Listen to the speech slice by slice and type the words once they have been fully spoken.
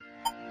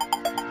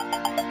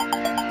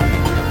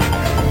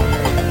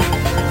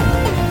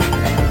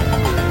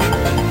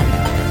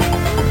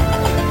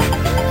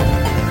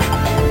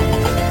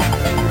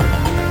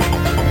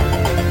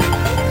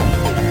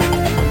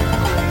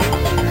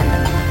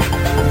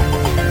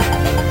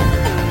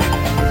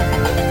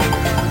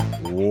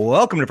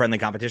Welcome to Friendly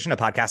Competition, a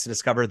podcast to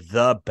discover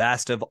the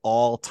best of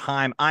all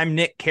time. I'm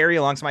Nick Carey,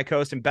 alongside my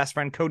co-host and best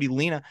friend Cody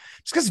Lena.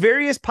 Discuss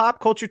various pop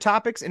culture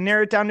topics and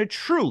narrow it down to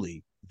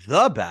truly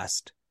the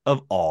best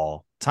of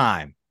all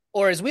time.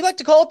 Or as we like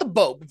to call it, the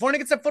boat. Before Nick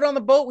gets that foot on the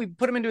boat, we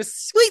put him into a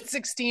Sweet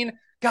 16.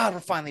 God,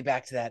 we're finally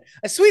back to that.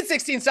 A Sweet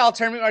 16 style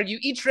tournament. Argue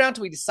each round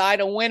till we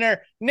decide a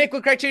winner. Nick,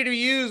 what criteria do we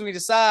use when we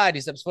decide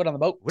he steps foot on the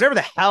boat? Whatever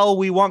the hell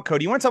we want,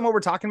 Cody. You want to tell them what we're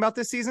talking about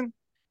this season?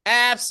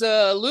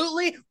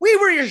 Absolutely. We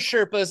were your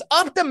Sherpas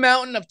up the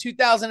mountain of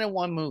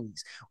 2001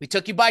 movies. We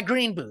took you by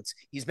Green Boots.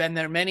 He's been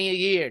there many a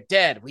year,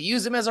 dead. We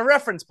use him as a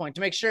reference point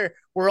to make sure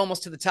we're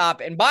almost to the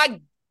top. And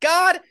by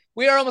God,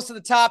 we are almost to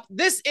the top.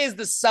 This is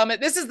the summit.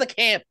 This is the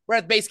camp. We're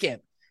at base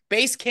camp.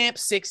 Base Camp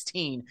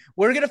 16.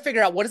 We're going to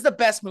figure out what is the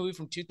best movie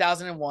from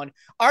 2001.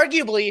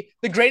 Arguably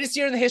the greatest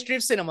year in the history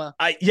of cinema.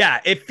 Yeah,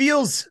 it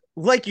feels,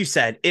 like you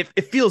said,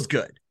 it feels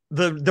good.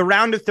 The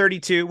round of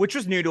 32, which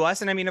was new to us.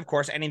 And I mean, of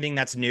course, anything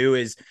that's new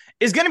is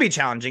going to be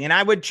challenging. And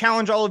I would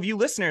challenge all of you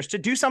listeners to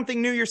do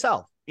something new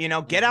yourself. You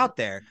know, get out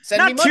there.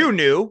 Not too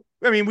new.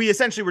 I mean, we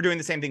essentially were doing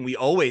the same thing we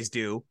always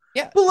do.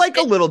 Yeah. But like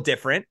a little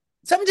different.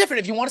 Something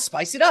different. If you want to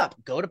spice it up,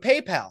 go to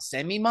PayPal.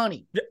 Send me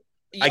money.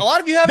 A lot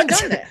of you haven't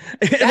done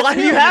that. A lot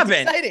of you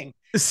haven't. Exciting.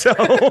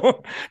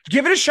 So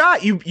give it a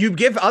shot. You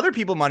give other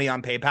people money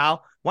on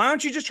PayPal. Why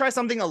don't you just try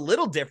something a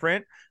little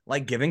different,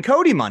 like giving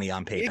Cody money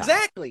on PayPal?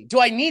 Exactly.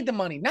 Do I need the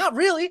money? Not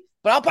really,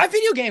 but I'll buy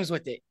video games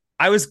with it.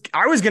 I was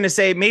going to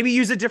say maybe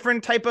use a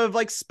different type of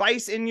like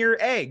spice in your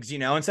eggs, you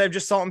know, instead of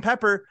just salt and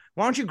pepper.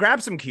 Why don't you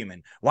grab some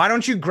cumin? Why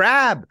don't you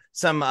grab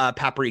some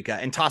paprika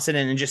and toss it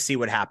in and just see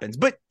what happens?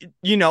 But,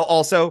 you know,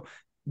 also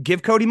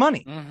give Cody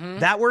money. Mm-hmm.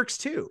 That works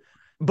too.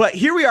 But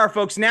here we are,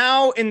 folks,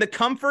 now in the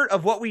comfort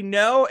of what we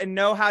know and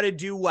know how to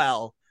do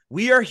well.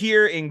 We are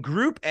here in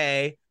Group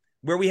A,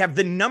 where we have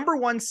the number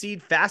 1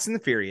 seed Fast and the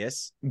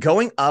Furious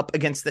going up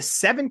against the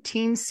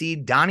 17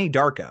 seed Donnie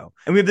Darko.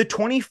 And we have the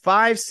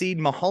 25 seed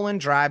Mulholland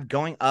Drive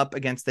going up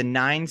against the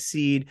 9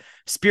 seed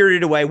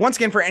Spirited Away. Once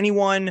again, for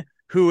anyone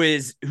who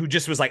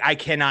just was like, I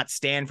cannot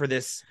stand for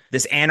this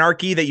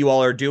anarchy that you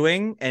all are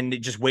doing, and it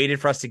just waited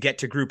for us to get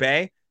to Group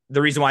A.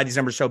 The reason why these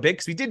numbers are so big,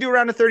 because we did do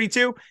around a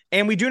 32,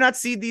 and we do not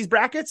seed these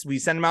brackets. We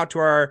send them out to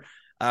our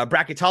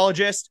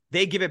bracketologist.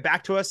 They give it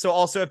back to us. So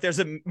also, if there's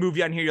a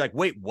movie on here, you're like,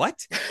 wait, what?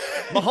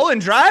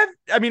 Mulholland Drive?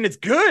 I mean, it's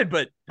good,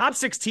 but top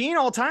 16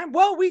 all time?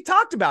 Well, we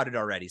talked about it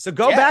already. So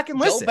go back and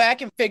listen. Go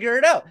back and figure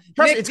it out.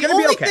 Nick, it's going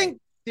to be okay.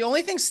 The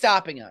only thing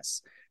stopping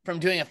us from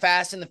doing a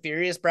Fast and the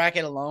Furious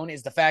bracket alone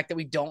is the fact that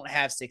we don't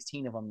have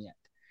 16 of them yet.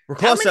 We're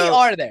close. How many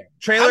are there?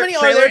 How many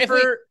are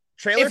there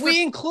if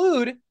we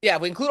include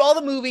all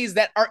the movies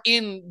that are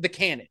in the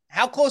canon,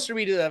 how close are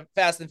we to the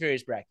Fast and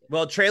Furious bracket?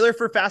 Well, trailer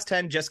for Fast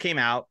 10 just came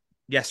out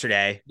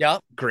yesterday. Yeah.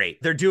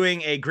 Great. They're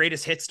doing a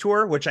greatest hits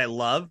tour, which I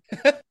love.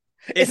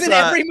 Isn't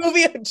every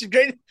movie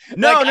great?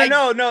 No.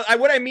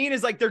 What I mean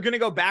is like they're going to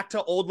go back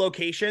to old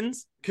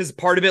locations because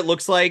part of it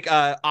looks like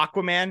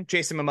Aquaman.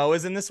 Jason Momoa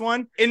is in this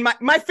one. And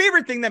my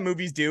favorite thing that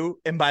movies do,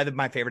 and by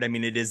my favorite, I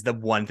mean it is the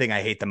one thing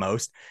I hate the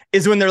most,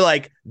 is when they're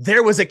like,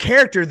 there was a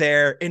character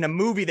there in a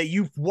movie that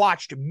you've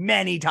watched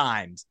many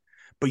times,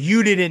 but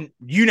you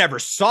never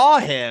saw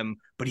him,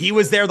 but he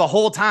was there the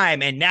whole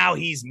time, and now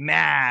he's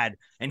mad,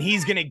 and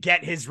he's going to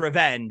get his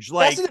revenge.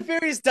 Like, Fast and the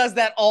Furious does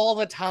that all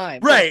the time.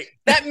 Right. Like,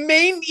 that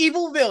main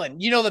evil villain,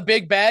 you know, the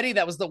big baddie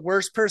that was the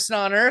worst person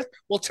on Earth?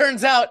 Well,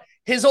 turns out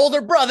his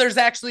older brother's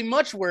actually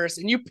much worse,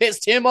 and you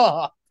pissed him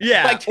off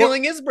by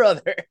killing his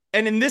brother.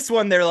 And in this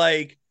one, they're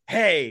like,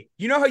 hey,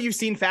 you know how you've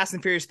seen Fast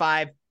and Furious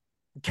 5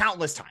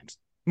 countless times?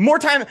 More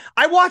time.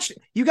 I watched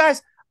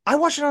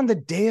it on the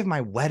day of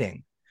my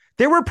wedding.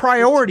 There were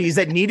priorities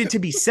that needed to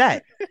be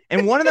set,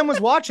 and one of them was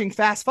watching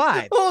Fast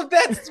 5. Oh,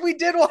 we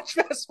did watch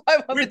Fast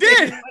 5 on the day of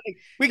the wedding.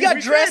 We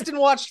got dressed and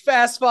watched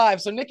Fast 5,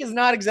 so Nick is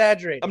not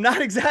exaggerating. I'm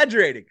not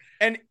exaggerating.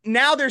 And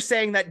now they're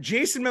saying that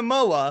Jason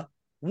Momoa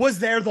was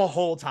there the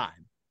whole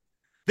time.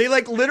 They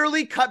like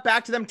literally cut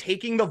back to them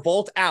taking the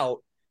vault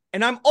out,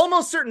 and I'm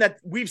almost certain that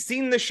we've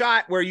seen the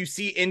shot where you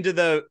see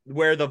into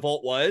where the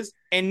vault was,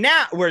 and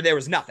now where there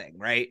was nothing,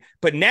 right?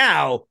 But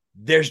now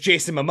there's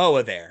Jason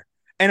Momoa there,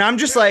 and I'm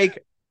just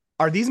like,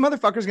 are these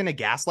motherfuckers going to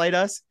gaslight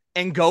us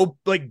and go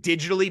like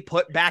digitally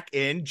put back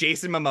in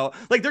Jason Momoa?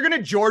 Like they're going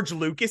to George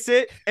Lucas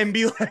it and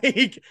be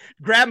like,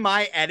 grab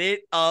my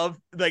edit of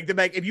like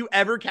if you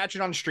ever catch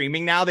it on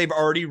streaming now, they've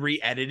already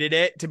re-edited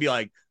it to be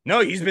like, no,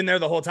 he's been there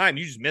the whole time.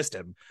 You just missed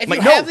him. If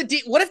like, you have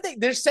what if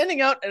they're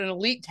sending out an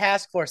elite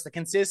task force that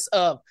consists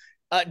of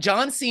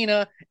John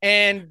Cena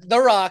and The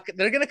Rock?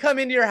 They're going to come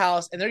into your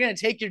house and they're going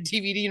to take your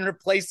DVD and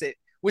replace it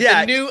with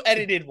a new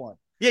edited one.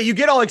 Yeah, you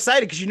get all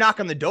excited because you knock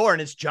on the door and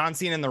it's John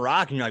Cena and The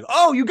Rock, and you're like,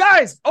 oh, you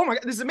guys, oh my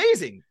God, this is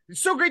amazing. It's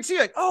so great to see you.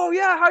 Like, oh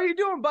yeah, how you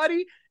doing,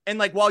 buddy? And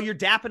like while you're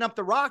dapping up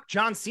The Rock,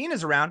 John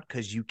Cena's around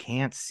because you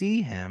can't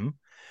see him.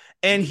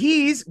 And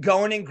he's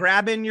going and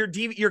grabbing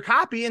your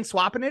copy and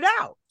swapping it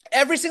out.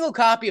 Every single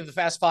copy of the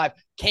Fast 5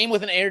 came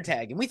with an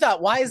AirTag. And we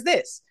thought, why is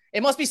this?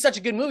 It must be such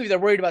a good movie. They're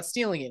worried about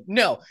stealing it.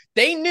 No,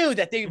 they knew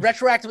that they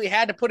retroactively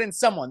had to put in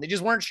someone. They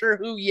just weren't sure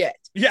who yet.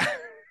 Yeah.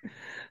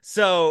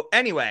 So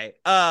anyway,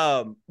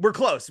 we're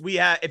close.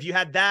 If you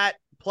had that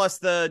plus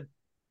the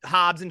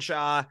Hobbs and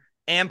Shaw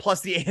and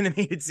plus the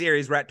animated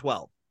series, we're at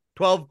 12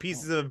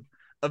 pieces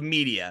of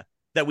media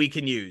that we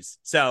can use.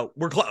 So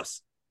we're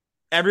close.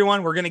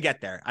 Everyone, we're going to get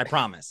there. I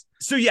promise.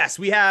 So yes,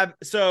 we have.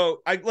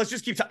 So let's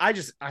just keep. I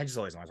just always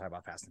want to talk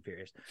about Fast and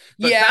Furious.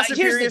 But yeah, Fast and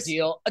here's Furious the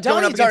deal.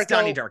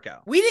 Donnie Darko.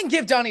 We didn't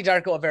give Donnie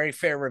Darko a very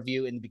fair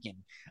review in the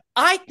beginning.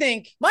 I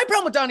think my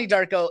problem with Donnie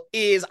Darko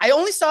is I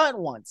only saw it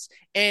once,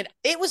 and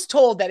it was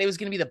told that it was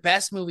going to be the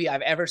best movie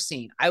I've ever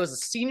seen. I was a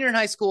senior in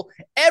high school.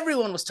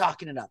 Everyone was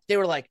talking it up. They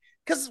were like,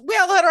 because we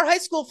all had our high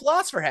school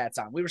philosopher hats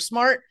on. We were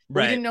smart.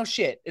 Right. We didn't know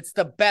shit. It's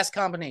the best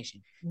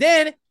combination.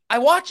 Then I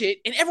watch it,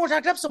 and everyone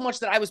talked up so much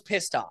that I was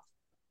pissed off.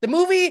 The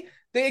movie,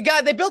 they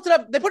built it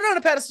up, they put it on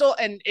a pedestal,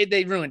 and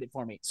they ruined it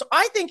for me. So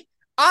I think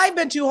I've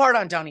been too hard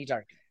on Donnie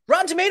Darko.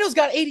 Rotten Tomatoes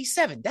got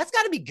 87. That's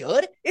got to be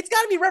good. It's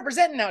got to be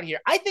representing out here.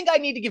 I think I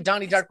need to give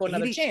Donnie Darko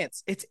another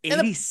chance. It's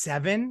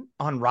 87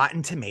 on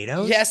Rotten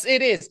Tomatoes? Yes,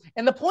 it is.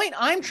 And the point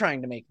I'm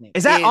trying to make, Nick,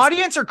 is that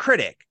audience or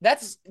critic?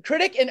 That's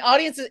critic, and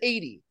audience is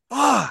 80.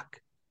 Fuck.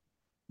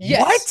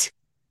 Yes. What?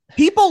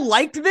 People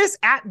liked this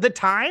at the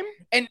time?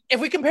 And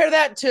if we compare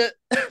that to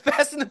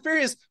Fast and the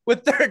Furious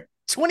with their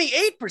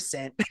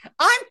 28%,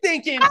 I'm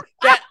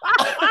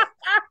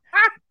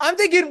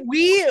thinking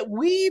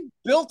we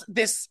built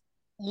this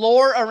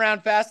lore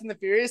around Fast and the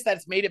Furious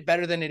that's made it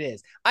better than it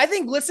is. I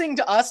think listening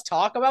to us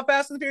talk about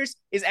Fast and the Furious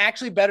is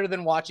actually better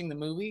than watching the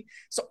movie.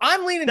 So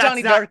I'm leaning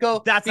Donnie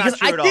Darko. That's not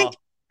true at all.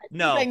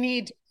 No. I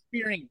need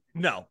experience.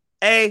 No.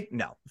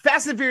 No.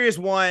 Fast and the Furious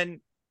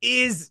 1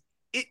 is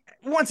it,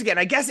 once again,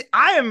 I guess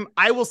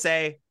I will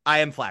say I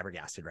am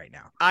flabbergasted right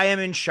now. I am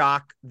in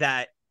shock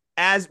that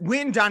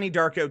when Donnie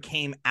Darko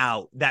came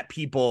out, that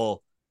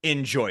people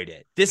enjoyed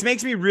it. This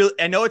makes me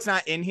I know it's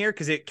not in here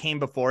because it came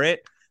before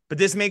it, but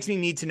this makes me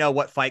need to know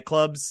what Fight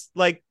Club's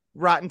like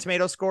Rotten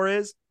Tomato score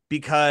is,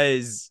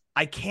 because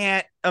I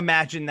can't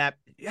imagine that.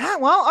 Yeah,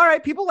 well, all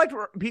right. People like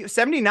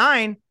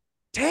 79.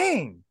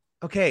 Dang.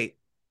 Okay.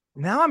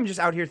 Now I'm just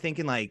out here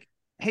thinking like,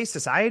 hey,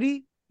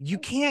 society, you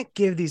can't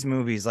give these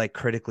movies like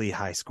critically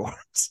high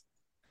scores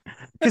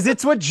because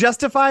it's what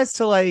justifies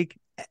to like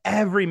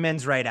every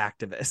men's right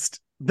activist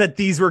that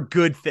these were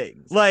good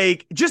things.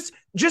 Like just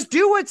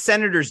do what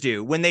senators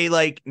do when they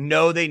like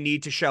know they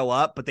need to show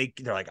up, but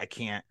they're like,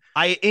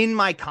 I in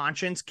my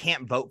conscience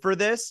can't vote for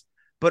this,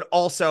 but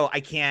also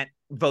I can't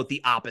vote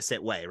the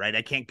opposite way, right?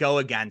 I can't go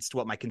against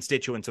what my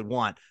constituents would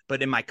want,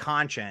 but in my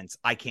conscience,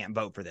 I can't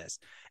vote for this.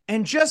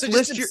 And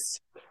list your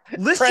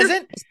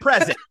present.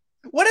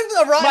 What if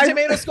the Rotten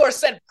Tomato score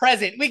said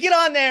present? We get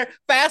on there,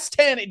 Fast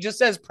 10, it just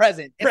says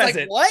present. It's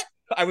present. Like, what?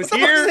 I was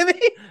here.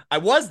 I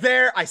was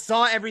there. I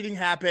saw everything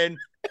happen.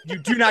 You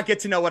do not get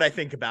to know what I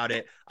think about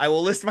it. I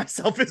will list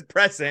myself as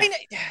present.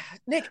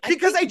 Nick,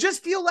 because I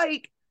just feel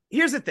like,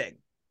 here's the thing.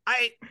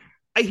 I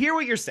hear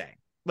what you're saying.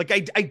 Like,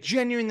 I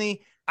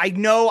genuinely, I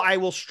know I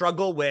will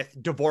struggle with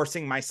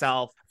divorcing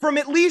myself from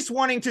at least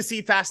wanting to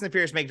see Fast and the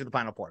Furious make it to the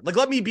Final Four. Like,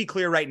 let me be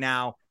clear right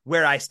now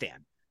where I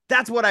stand.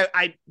 That's what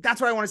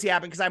that's what I want to see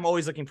happen, because I'm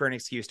always looking for an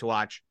excuse to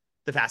watch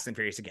the Fast and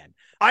Furious again.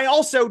 I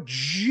also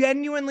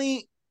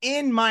genuinely,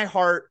 in my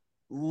heart,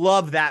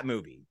 love that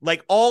movie.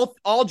 Like, all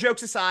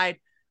jokes aside,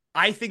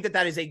 I think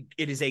that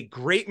it is a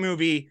great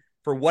movie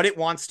for what it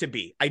wants to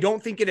be. I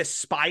don't think it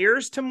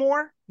aspires to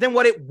more than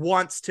what it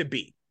wants to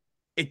be.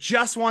 It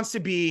just wants to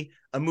be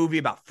a movie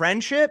about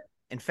friendship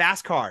and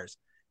fast cars.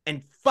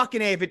 And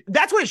fucking A,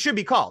 that's what it should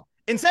be called.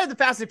 Instead of the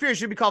Fast and Furious,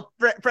 it should be called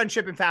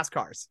Friendship and Fast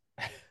Cars.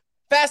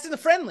 Fast and the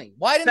Friendly.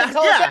 Why didn't they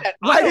call it that?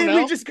 Why didn't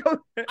we just go?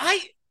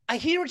 I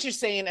hear what you're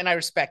saying and I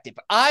respect it,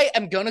 but I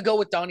am gonna go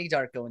with Donnie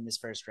Darko in this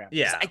first round.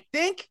 Yeah, I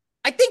think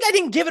I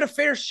didn't give it a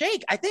fair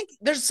shake. I think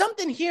there's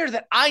something here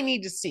that I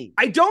need to see.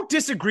 I don't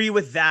disagree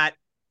with that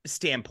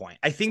standpoint.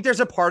 I think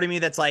there's a part of me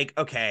that's like,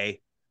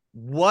 okay,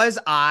 because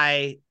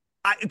I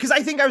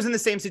think I was in the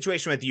same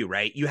situation with you,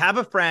 right? You have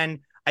a friend.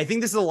 I think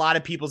this is a lot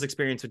of people's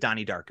experience with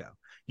Donnie Darko.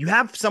 You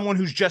have someone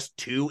who's just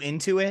too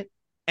into it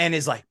and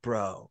is like,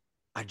 bro,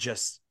 I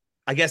guess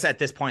at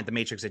this point, The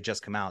Matrix had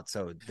just come out,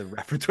 so the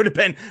reference would have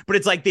been, but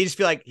it's like, they just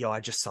feel like, yo, I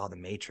just saw The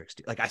Matrix,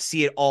 dude. Like, I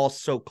see it all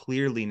so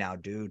clearly now,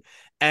 dude.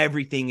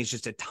 Everything is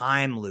just a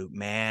time loop,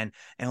 man.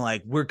 And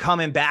like, we're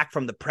coming back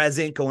from the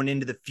present, going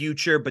into the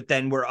future, but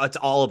then it's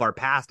all of our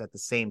past at the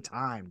same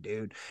time,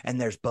 dude. And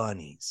there's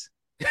bunnies.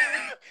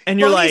 And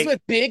you're bunnies like,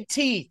 with big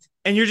teeth.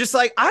 And you're just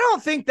like, I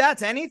don't think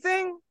that's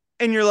anything.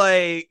 And you're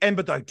like,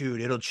 but like,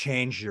 dude, it'll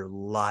change your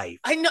life.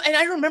 I know. And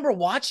I remember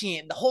watching it.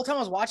 And the whole time I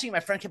was watching it,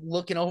 my friend kept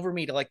looking over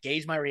me to like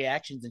gauge my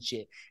reactions and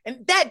shit.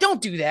 And don't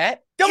do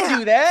that. Don't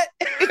do that.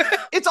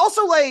 It's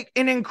also like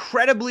an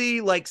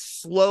incredibly like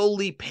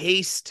slowly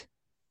paced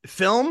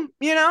film,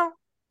 you know?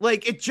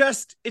 Like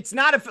it's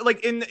not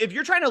if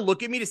you're trying to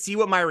look at me to see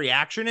what my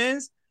reaction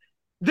is,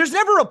 there's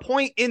never a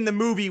point in the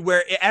movie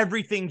where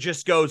everything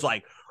just goes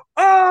like,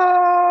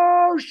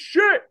 oh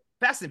shit.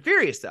 Fast and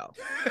Furious though.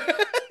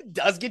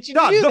 Does get you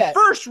to do that. The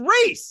first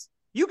race.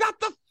 You got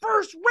the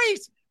first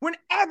race when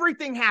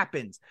everything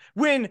happens.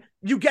 When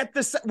you get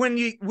this, when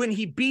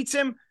he beats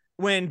him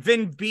when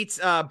Vin beats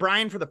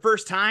Brian for the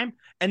first time,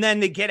 and then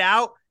they get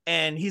out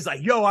and he's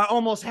like, yo, I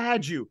almost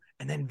had you.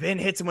 And then Vin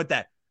hits him with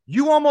that.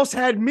 You almost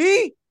had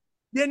me?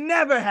 You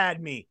never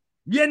had me.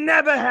 You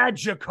never had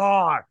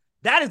Jakar.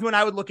 That is when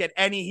I would look at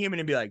any human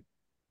and be like,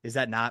 is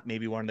that not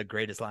maybe one of the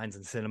greatest lines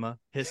in cinema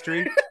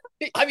history?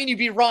 I mean, you'd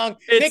be wrong.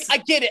 Nick, I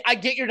get it. I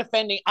get your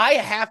defending. I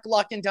have to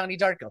lock in Donnie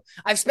Darko.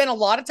 I've spent a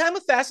lot of time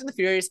with Fast and the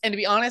Furious, and to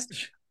be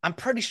honest, I'm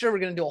pretty sure we're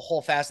going to do a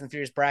whole Fast and the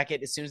Furious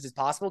bracket as soon as it's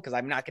possible because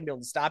I'm not going to be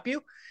able to stop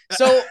you.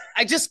 So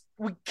I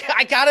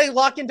got to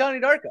lock in Donnie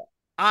Darko.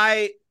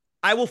 I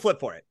will flip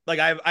for it. Like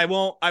I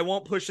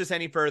won't push this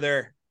any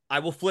further. I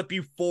will flip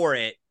you for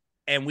it,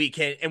 and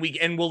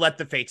we'll let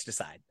the fates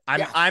decide.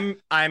 I'm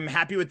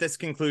happy with this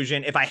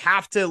conclusion. If I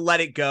have to let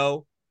it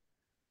go,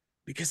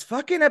 because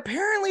fucking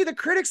apparently the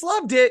critics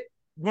loved it.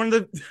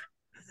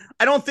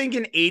 I don't think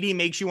an 80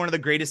 makes you one of the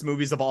greatest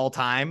movies of all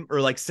time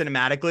or like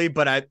cinematically,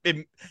 but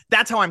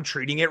that's how I'm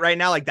treating it right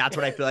now. Like that's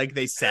what I feel like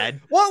they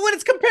said. Well, when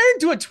it's compared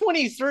to a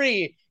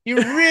 23, you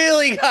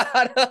really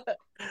gotta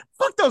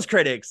fuck those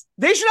critics.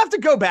 They should have to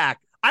go back.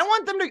 I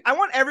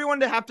want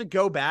everyone to have to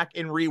go back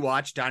and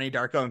rewatch Donnie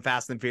Darko and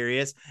Fast and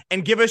Furious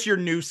and give us your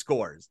new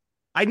scores.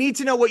 I need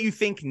to know what you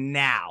think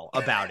now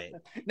about it.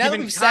 Now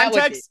given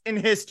context and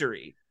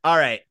history. All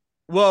right.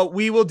 Well,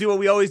 we will do what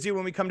we always do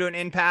when we come to an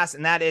impasse,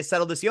 and that is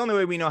settle this the only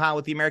way we know how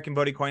with the American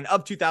voting coin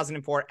of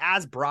 2004,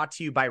 as brought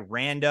to you by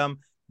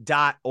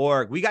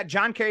random.org. We got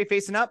John Kerry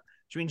facing up,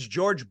 which means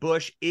George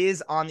Bush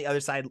is on the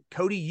other side.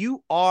 Cody,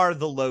 you are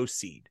the low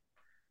seed.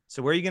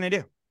 So what are you going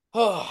to do?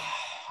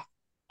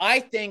 I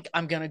think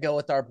I'm going to go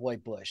with our boy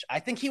Bush. I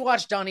think he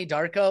watched Donnie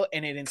Darko,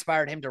 and it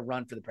inspired him to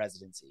run for the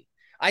presidency.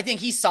 I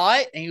think he saw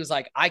it and he was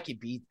like, I could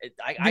beat it.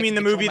 You mean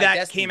the movie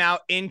that came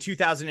out in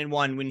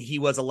 2001 when he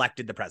was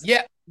elected the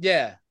president?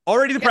 Yeah.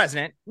 Already the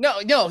president.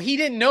 No, he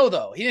didn't know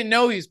though. He didn't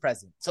know he was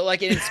president. So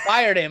like it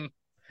inspired him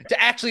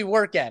to actually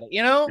work at it,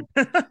 you know?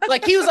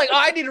 Like he was like, oh,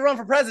 I need to run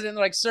for president.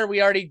 They're like, sir,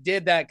 we already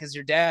did that because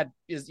your dad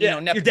is,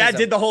 nepotism. Your dad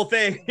did the whole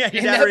thing. Yeah,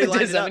 your dad already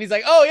lined it up. And he's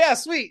like, oh yeah,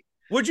 sweet.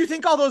 What did you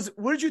think all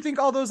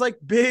those like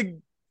big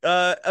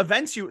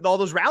events all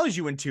those rallies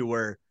you went to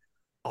were?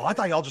 Oh, I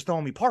thought y'all just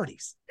throwing me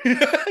parties.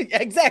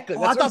 Exactly.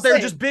 I thought they were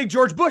just big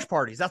George Bush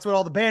parties. That's what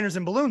all the banners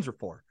and balloons were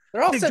for.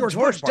 They're all said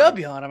George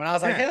W on them. And I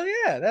was like, hell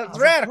yeah, that's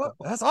radical.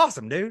 Like, that's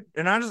awesome, dude.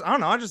 And I don't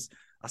know.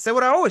 I say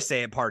what I always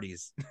say at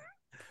parties.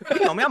 You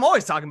know me, I'm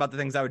always talking about the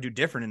things I would do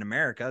different in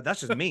America.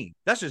 That's just me.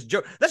 That's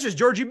just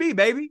Georgie B,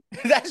 baby.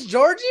 That's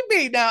Georgie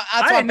B. Now,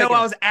 I didn't know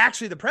I was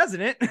actually the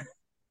president.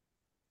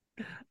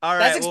 All right.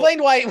 That's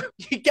explained why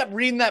he kept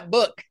reading that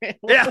book.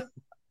 Yeah.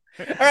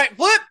 All right,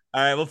 flip.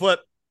 All right, we'll flip.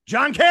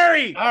 John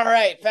Kerry. All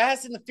right,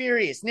 Fast and the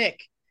Furious.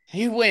 Nick,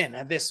 you win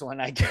at this one,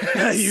 I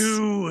guess.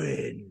 You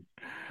win.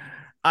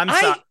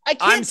 I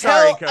can't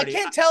tell, Cody. I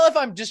can't tell if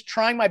I'm just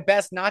trying my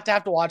best not to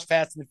have to watch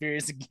Fast and the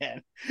Furious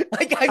again.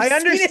 Like I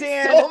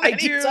understand it so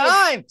many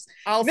times.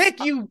 Nick,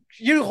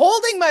 you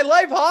holding my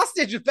life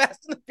hostage with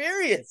Fast and the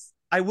Furious.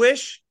 I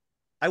wish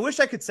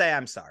I could say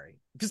I'm sorry.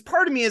 Because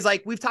part of me is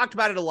like, we've talked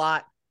about it a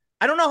lot.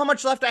 I don't know how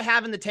much left I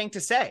have in the tank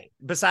to say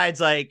besides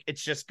like,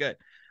 it's just good.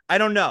 I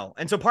don't know.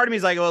 And so part of me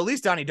is like, well, at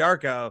least Donnie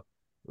Darko,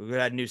 we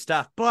had new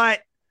stuff, but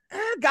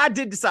God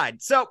did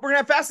decide. So we're going to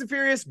have Fast and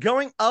Furious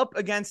going up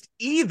against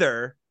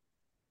either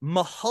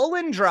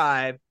Mulholland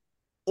Drive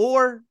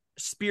or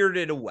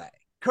Spirited Away.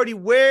 Cody,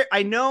 where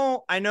I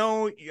know,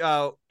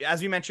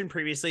 as we mentioned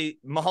previously,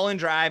 Mulholland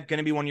Drive going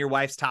to be one of your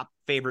wife's top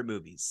favorite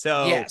movies.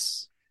 So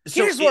yes,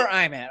 here's where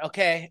I'm at.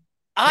 Okay.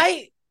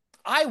 I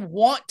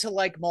want to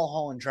like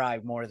Mulholland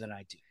Drive more than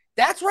I do.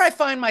 That's where I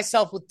find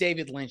myself with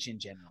David Lynch in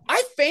general.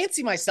 I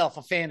fancy myself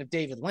a fan of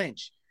David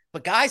Lynch,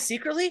 but guys,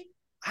 secretly,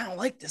 I don't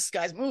like this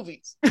guy's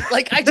movies.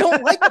 Like, I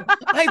don't like them.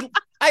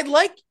 I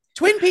like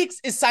Twin Peaks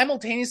is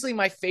simultaneously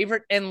my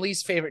favorite and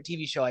least favorite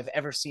TV show I've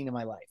ever seen in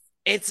my life.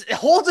 It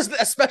holds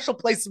a special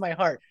place in my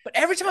heart. But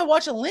every time I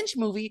watch a Lynch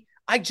movie,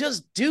 I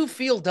just do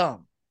feel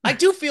dumb. I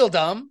do feel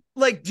dumb.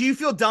 Like, do you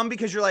feel dumb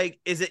because you're like,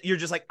 you're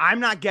just like, I'm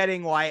not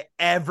getting why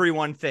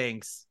everyone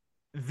thinks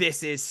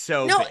this is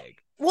so big.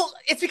 Well,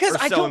 it's because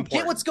I don't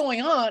get what's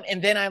going on.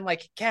 And then I'm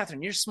like,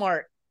 Catherine, you're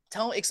smart.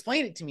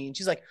 Explain it to me. And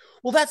she's like,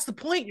 well, that's the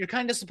point. You're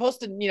kind of supposed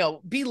to,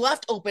 be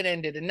left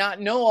open-ended and not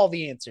know all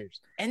the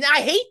answers. And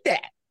I hate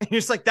that. You're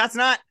just like, that's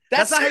not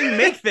how you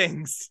make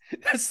things.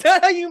 That's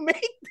not how you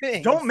make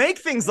things. Don't make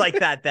things like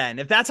that then.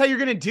 If that's how you're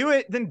going to do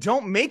it, then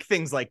don't make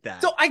things like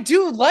that. So I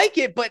do like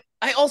it, but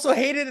I also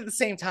hate it at the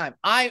same time.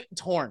 I'm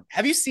torn.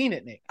 Have you seen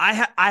it, Nick?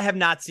 I have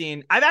not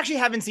seen. I actually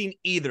haven't seen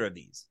either of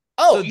these.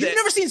 Oh, so you've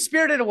never seen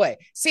Spirited Away.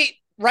 See,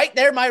 right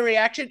there, my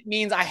reaction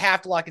means I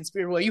have to lock in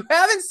Spirited Away. You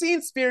haven't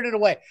seen Spirited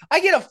Away. I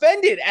get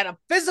offended at a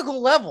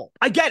physical level.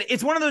 I get it.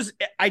 It's one of those,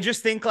 I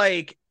just think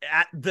like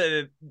at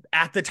the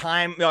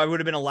time, I would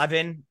have been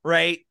 11,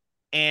 right?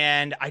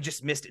 And I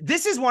just missed it.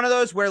 This is one of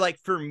those where like,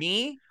 for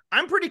me,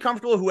 I'm pretty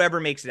comfortable whoever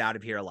makes it out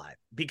of here alive,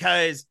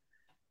 because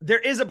there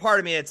is a part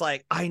of me that's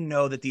like, I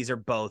know that these are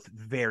both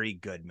very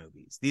good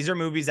movies. These are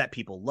movies that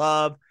people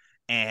love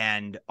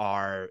and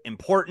are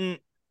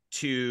important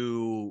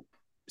to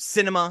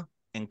cinema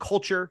and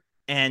culture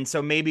And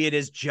so maybe it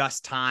is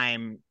just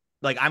time.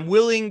 Like, I'm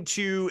willing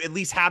to at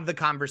least have the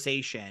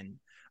conversation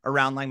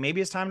around, like,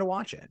 maybe it's time to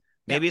watch it.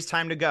 Maybe it's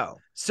time to go.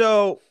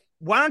 So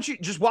why don't you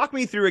just walk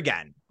me through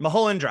again,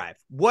 Mulholland Drive?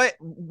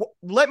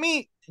 Let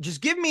me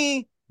just give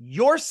me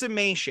your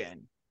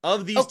summation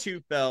of these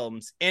two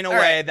films in a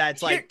way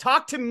that's like,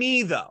 talk to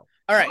me though.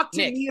 All right, talk to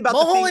Nick, me about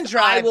Mulholland the things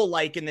Drive, I will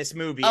like in this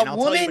movie, and I'll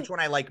tell you which one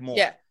I like more.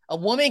 Yeah, a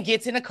woman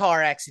gets in a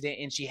car accident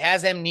and she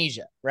has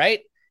amnesia,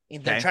 right?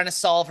 And they're trying to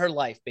solve her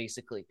life,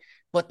 basically.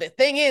 But the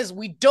thing is,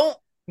 we don't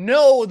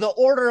know the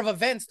order of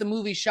events the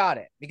movie shot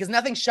in because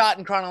nothing's shot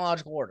in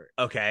chronological order.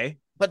 Okay.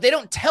 But they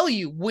don't tell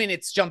you when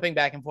it's jumping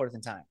back and forth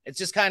in time. It's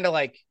just kind of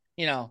like,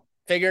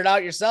 figure it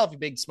out yourself, you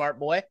big smart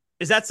boy.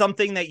 Is that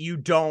something that you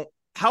don't,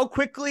 how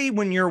quickly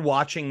when you're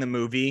watching the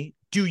movie,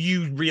 do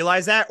you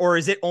realize that? Or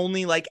is it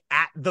only like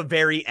at the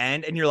very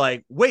end and you're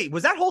like, wait,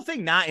 was that whole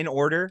thing not in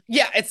order?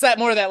 Yeah, it's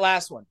more of that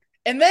last one.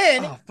 And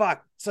then, oh,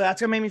 fuck. So that's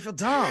going to make me feel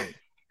dumb.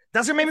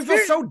 That's going to make me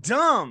feel so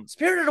dumb.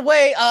 Spirited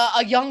Away,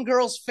 a young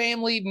girl's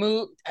family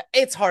move.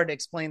 It's hard to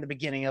explain the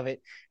beginning of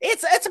it.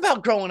 It's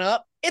about growing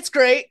up. It's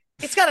great.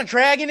 It's got a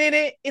dragon in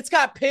it. It's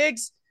got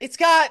pigs. It's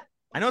got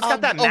I know it's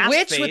got that a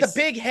witch face with a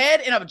big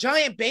head and a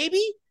giant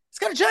baby. It's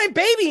got a giant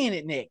baby in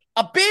it, Nick.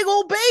 A big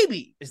old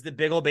baby. Is the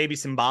big old baby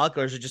symbolic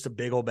or is it just a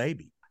big old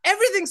baby?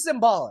 Everything's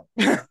symbolic.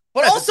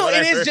 But also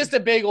it is just a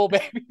big old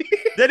baby.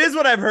 That is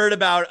what I've heard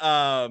about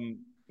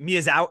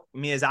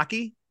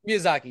Miyazaki.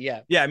 Miyazaki,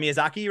 yeah. Yeah,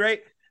 Miyazaki,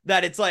 right?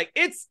 That it's like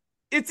it's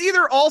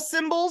either all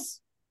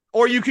symbols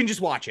or you can just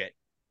watch it.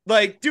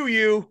 Like, do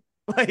you?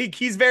 Like,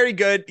 he's very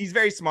good. He's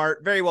very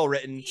smart, very well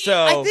written.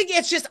 So I think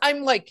it's just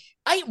I'm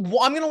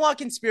gonna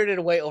lock in Spirited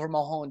Away over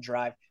Mulholland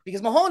Drive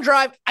because Mulholland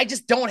Drive, I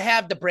just don't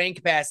have the brain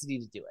capacity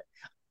to do it.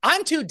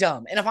 I'm too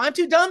dumb, and if I'm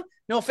too dumb,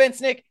 no offense,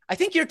 Nick, I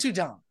think you're too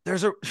dumb.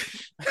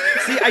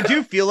 See, I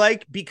do feel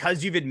like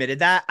because you've admitted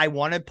that, I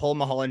want to pull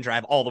Mulholland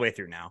Drive all the way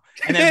through now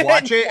and then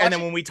watch it, and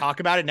then when we talk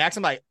about it next,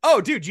 I'm like, oh,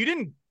 dude, you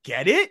didn't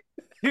get it,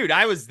 dude.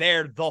 I was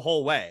there the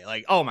whole way.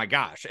 Like, oh my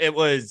gosh,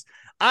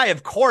 I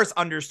of course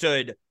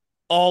understood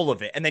all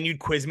of it, and then you'd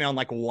quiz me on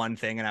like one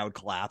thing and I would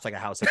collapse like a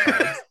house of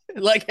cards.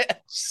 Like,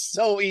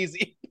 so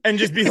easy. And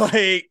just be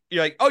like,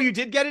 you're like, oh, you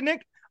did get it,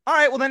 Nick? All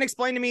right, well then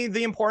explain to me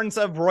the importance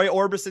of Roy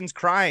Orbison's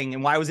crying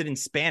and why was it in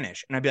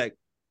Spanish? And I'd be like,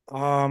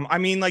 I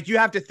mean, like, you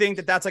have to think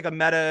that that's like a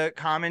meta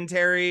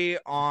commentary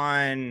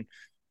on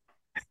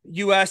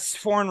U.S.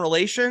 foreign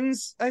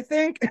relations, I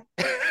think.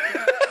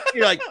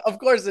 You're like, of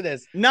course it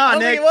is. Nah,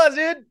 Nick, it was,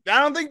 dude. I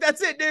don't think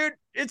that's it, dude.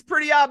 It's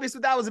pretty obvious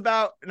what that was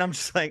about. And I'm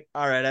just like,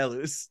 all right, I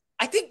lose.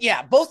 I think,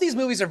 yeah, both these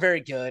movies are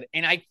very good.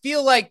 And I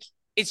feel like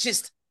it's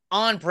just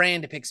on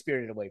brand to pick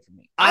Spirited Away from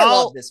me. I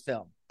love this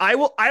film. I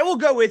will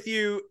go with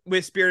you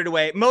with Spirited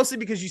Away, mostly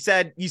because you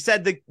said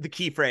the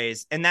key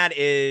phrase, and that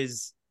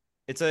is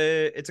it's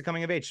a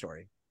coming of age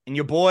story. And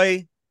your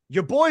boy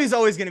is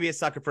always going to be a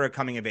sucker for a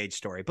coming of age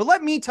story. But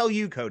let me tell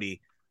you,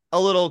 Cody, a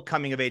little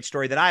coming of age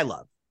story that I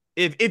love.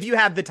 If you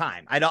have the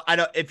time. I don't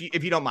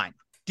if you don't mind.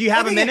 Do you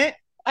have a minute?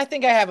 I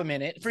think I have a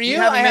minute. For you,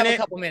 I have a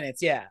couple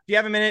minutes, yeah. Do you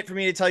have a minute for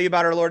me to tell you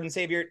about our Lord and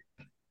Savior,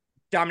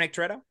 Dominic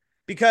Toretto?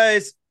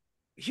 Because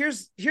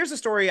here's a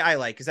story I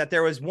like, is that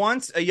there was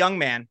once a young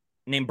man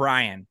named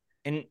Brian.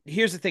 And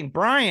here's the thing.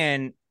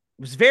 Brian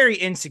was very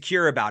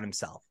insecure about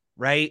himself,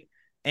 right?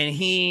 And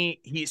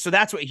so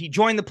that's what he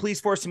joined the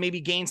police force to maybe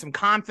gain some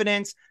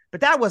confidence,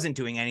 but that wasn't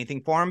doing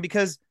anything for him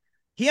because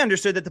he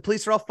understood that the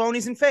police are all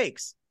phonies and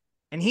fakes.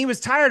 And he was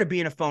tired of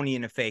being a phony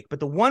and a fake. But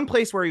the one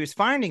place where he was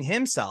finding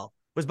himself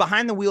was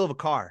behind the wheel of a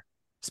car,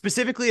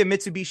 specifically a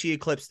Mitsubishi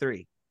Eclipse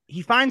 3.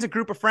 He finds a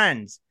group of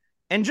friends,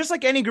 and just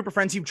like any group of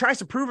friends, he tries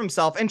to prove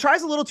himself and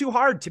tries a little too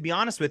hard, to be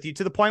honest with you,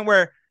 to the point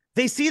where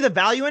they see the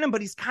value in him,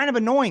 but he's kind of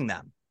annoying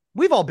them.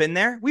 We've all been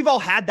there. We've all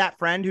had that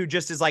friend who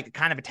just is like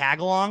kind of a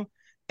tag along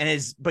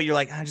but you're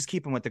like, just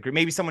keep him with the group.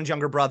 Maybe someone's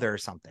younger brother or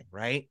something,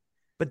 right?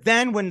 But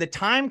then when the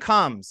time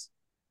comes,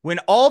 when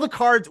all the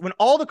cards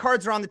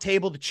are on the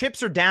table, the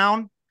chips are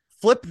down,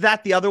 flip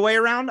that the other way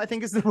around, I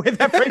think is the way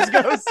that phrase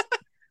goes.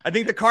 I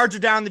think the cards are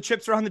down, the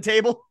chips are on the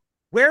table.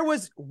 Where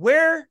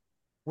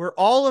were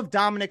all of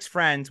Dominic's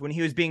friends when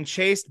he was being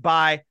chased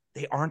by,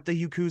 they aren't the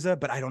Yakuza,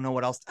 but I don't know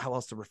how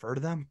else to refer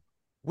to them.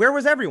 Where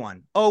was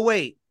everyone? Oh,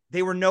 wait,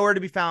 they were nowhere to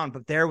be found,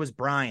 but there was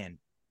Brian.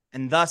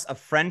 And thus a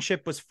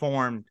friendship was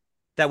formed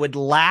that would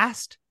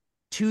last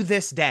to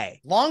this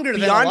day. Longer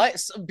than life.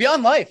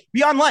 Beyond life.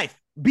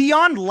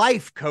 Beyond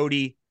life,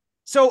 Cody.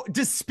 So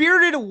does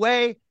Spirited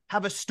Away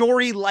have a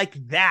story like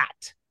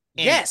that?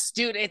 Yes,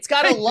 dude. It's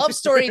got a love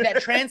story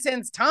that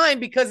transcends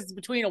time because it's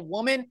between a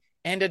woman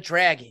and a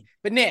dragon.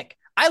 But Nick,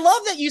 I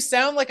love that you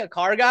sound like a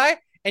car guy,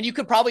 and you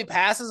could probably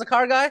pass as a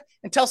car guy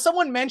until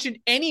someone mentioned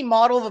any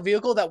model of a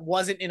vehicle that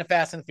wasn't in a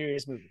Fast and the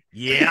Furious movie.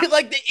 Yeah.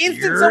 Like the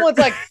instant someone's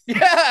like,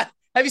 yeah,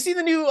 have you seen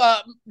the new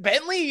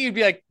Bentley? You'd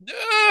be like,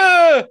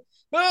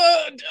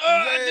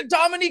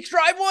 Dominique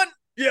drive one?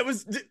 Yeah,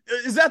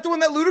 is that the one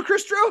that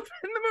Ludacris drove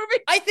in the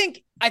movie? I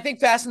think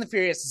Fast and the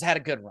Furious has had a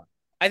good run.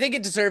 I think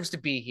it deserves to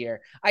be here.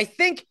 I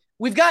think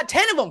we've got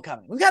 10 of them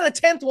coming. We've got a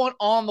 10th one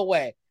on the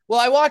way. Will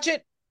I watch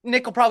it?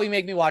 Nick will probably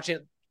make me watch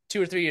it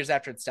 2 or 3 years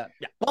after it's done.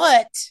 Yeah.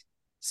 But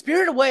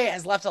Spirited Away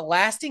has left a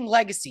lasting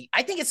legacy.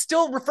 I think it's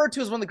still referred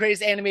to as one of the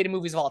greatest animated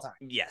movies of all time.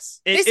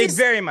 Yes, it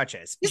very much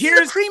is. This is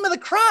the cream of the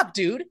crop,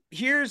 dude.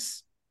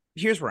 Here's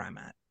where I'm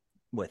at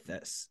with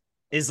this.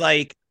 Is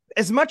like,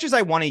 as much as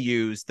I want to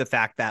use the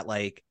fact that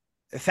like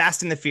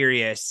Fast and the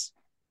Furious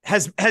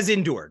has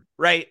endured,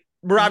 right?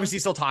 We're obviously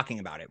still talking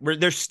about it.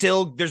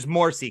 There's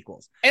more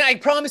sequels. And I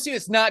promise you,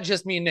 it's not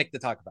just me and Nick to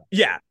talk about.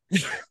 Yeah.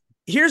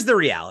 Here's the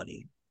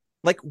reality.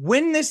 Like,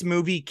 when this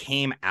movie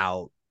came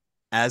out,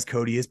 as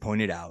Cody has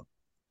pointed out,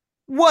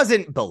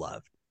 wasn't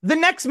beloved. The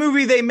next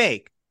movie they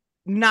make,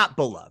 not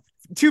beloved.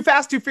 Too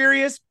Fast, Too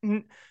Furious.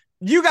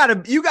 You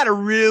gotta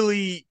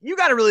really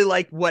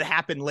like what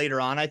happened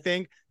later on. I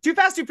think Too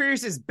Fast, Too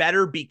Furious is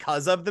better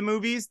because of the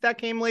movies that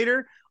came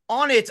later.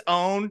 On its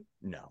own,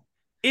 no,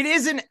 it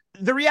isn't.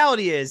 The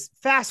reality is,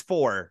 Fast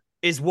 4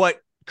 is what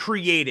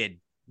created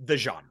the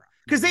genre.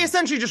 Because they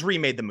essentially just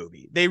remade the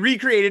movie. They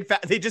recreated.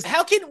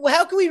 How can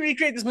we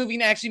recreate this movie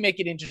and actually make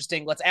it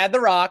interesting? Let's add The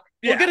Rock.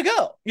 We're gonna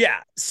go.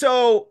 Yeah.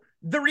 So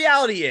the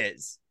reality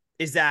is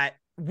that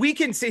we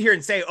can sit here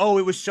and say, "Oh,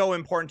 it was so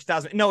important."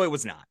 2000. No, it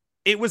was not.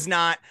 It was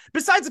not.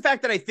 Besides the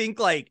fact that I think,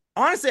 like,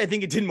 honestly, I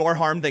think it did more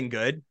harm than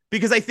good.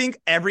 Because I think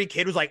every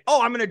kid was like,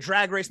 "Oh, I'm gonna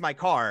drag race my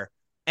car,"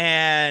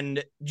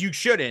 and you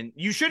shouldn't.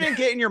 You shouldn't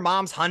get in your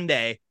mom's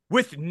Hyundai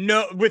with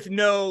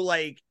no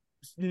like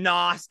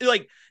NOS.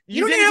 Like,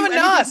 you don't even have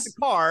a NOS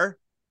car.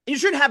 You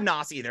shouldn't have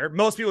NOS either.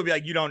 Most people would be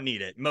like, you don't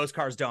need it. Most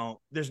cars don't.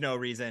 There's no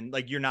reason.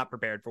 Like, you're not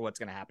prepared for what's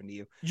going to happen to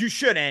you. You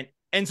shouldn't.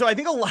 And so I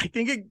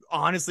think it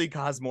honestly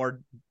caused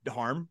more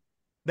harm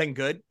than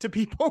good to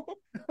people.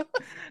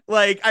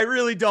 Like, I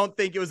really don't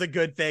think it was a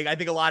good thing. I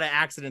think a lot of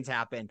accidents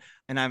happen.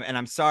 And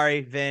I'm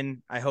sorry,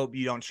 Vin. I hope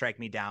you don't strike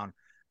me down.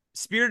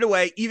 Spirited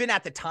Away, even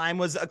at the time,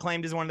 was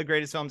acclaimed as one of the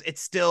greatest films.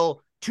 It's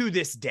still, to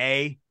this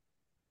day,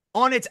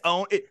 on its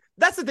own.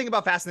 That's the thing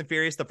about Fast and the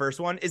Furious, the first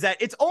one, is that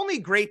it's only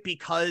great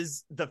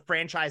because the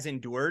franchise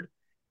endured.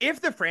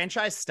 If the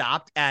franchise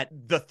stopped at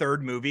the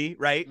third movie,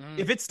 right?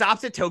 If it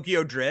stops at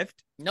Tokyo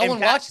Drift, no one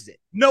watches it.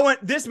 No one.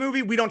 This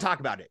movie, we don't talk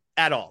about it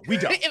at all. We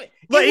don't. it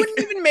wouldn't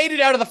even made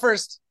it out of the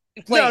first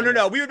plane.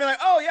 No. We would be like,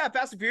 oh yeah,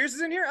 Fast and Furious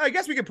is in here. I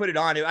guess we could put it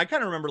on. I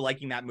kind of remember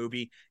liking that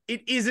movie.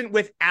 It isn't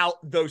without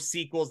those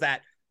sequels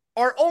that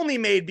are only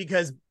made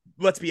because,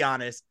 let's be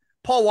honest,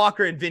 Paul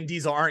Walker and Vin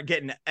Diesel aren't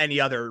getting any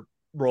other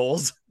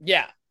roles.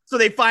 Yeah. So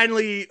they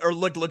finally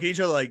look at each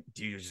other like,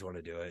 do you just want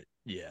to do it?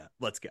 Yeah,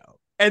 let's go.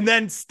 And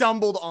then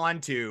stumbled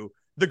onto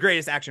the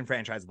greatest action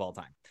franchise of all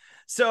time.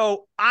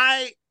 So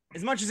as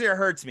much as it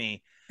hurts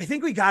me, I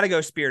think we got to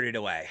go Spirited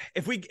Away.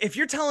 If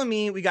you're telling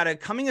me we got a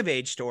coming of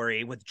age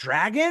story with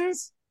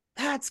dragons,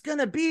 that's going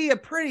to be a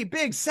pretty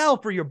big sell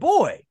for your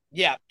boy.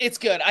 Yeah, it's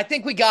good. I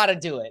think we got to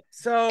do it.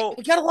 So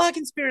we got to lock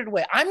in Spirited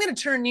Away. I'm going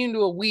to turn you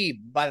into a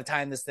weeb by the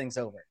time this thing's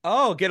over.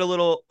 Oh, get a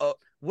little...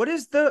 what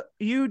does the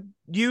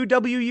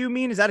UWU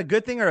mean? Is that a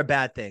good thing or a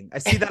bad thing? I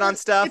see that on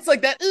stuff. It's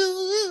like that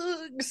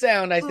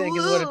sound, I think,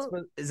 is what it's.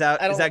 Is that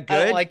good?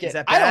 I don't like it.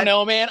 I don't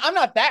know, man. I'm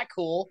not that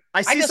cool.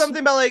 I see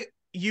something about like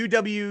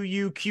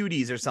UWU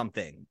cuties or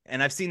something,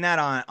 and I've seen that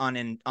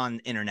on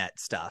internet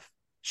stuff.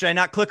 Should I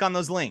not click on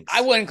those links? I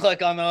wouldn't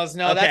click on those.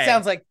 No, okay. That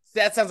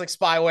sounds like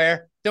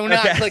spyware. Do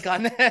not click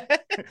on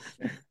that.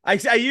 I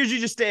usually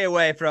just stay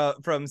away from,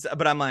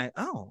 but I'm like,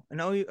 a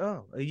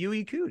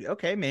UE cootie.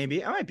 Okay,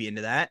 maybe I might be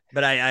into that.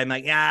 But I'm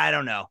like, yeah, I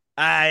don't know.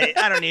 I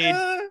don't need.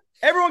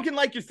 Everyone can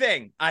like your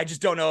thing. I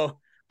just don't know.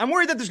 I'm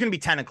worried that there's going to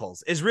be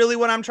tentacles. Is really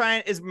what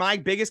is my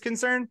biggest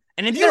concern.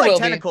 And if you like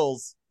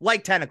tentacles,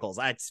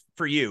 it's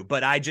for you.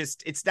 But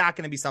it's not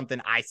going to be something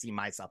I see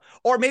myself.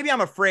 Or maybe I'm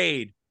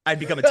afraid I'd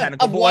become a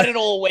tentacle of boy. What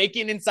it'll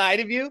awaken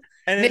inside of you.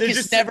 And Nick has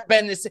just never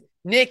been this.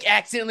 Nick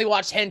accidentally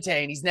watched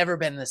hentai and he's never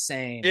been the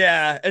same.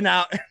 Yeah, and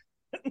now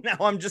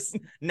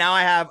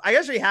I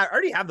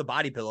already have the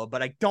body pillow,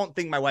 but I don't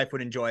think my wife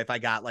would enjoy if I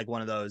got like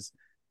one of those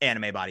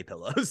anime body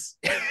pillows.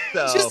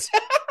 So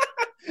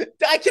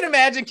I can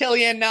imagine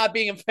Kellyanne not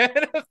being a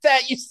fan of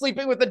that. You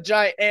sleeping with a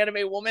giant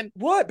anime woman.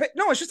 What? But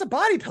no, it's just a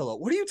body pillow.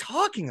 What are you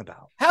talking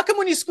about? How come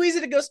when you squeeze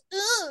it, it goes?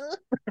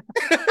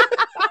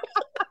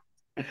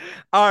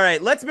 All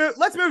right, let's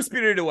move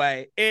Spirited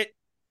Away. It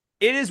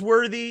is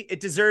worthy. It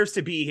deserves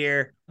to be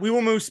here. We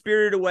will move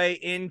Spirited Away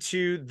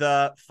into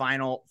the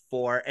final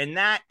four, and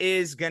that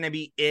is going to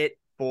be it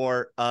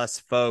for us,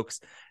 folks.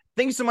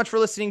 Thank you so much for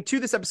listening to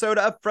this episode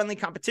of Friendly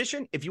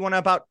Competition. If you want to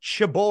about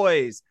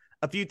Chaboys,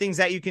 a few things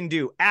that you can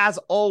do. As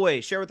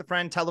always, share with a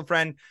friend, tell a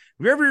friend.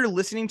 Wherever you're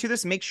listening to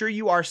this, make sure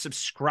you are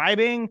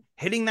subscribing,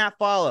 hitting that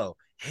follow,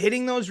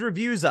 hitting those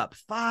reviews up.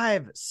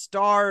 5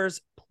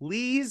 stars,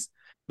 please.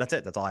 That's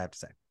it. That's all I have to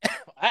say.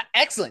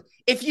 Excellent.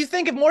 If you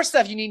think of more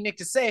stuff you need Nick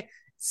to say,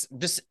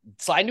 just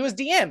slide into his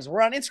DMs.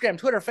 We're on Instagram,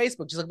 Twitter,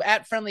 Facebook. Just look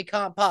at Friendly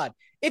Comp Pod.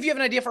 If you have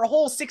an idea for a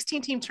whole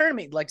 16-team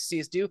tournament you'd like to see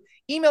us do,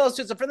 email us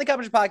to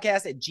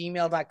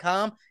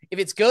friendlycompetitionpodcast@gmail.com. If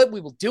it's good,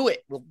 we will do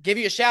it. We'll give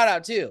you a shout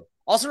out too.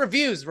 Also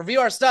reviews.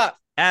 Review our stuff.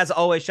 As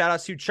always, shout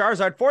outs to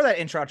Charizard for that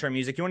intro outro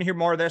music. You want to hear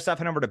more of their stuff,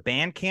 head over to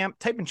Bandcamp,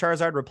 type in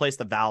Charizard, replace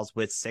the vowels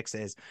with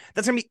 6s.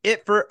 That's going to be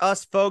it for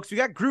us, folks. We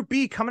got Group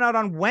B coming out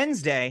on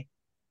Wednesday.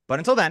 But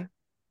until then,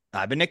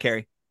 I've been Nick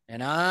Carey.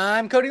 And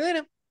I'm Cody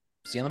Lena.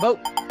 See you on the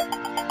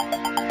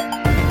boat.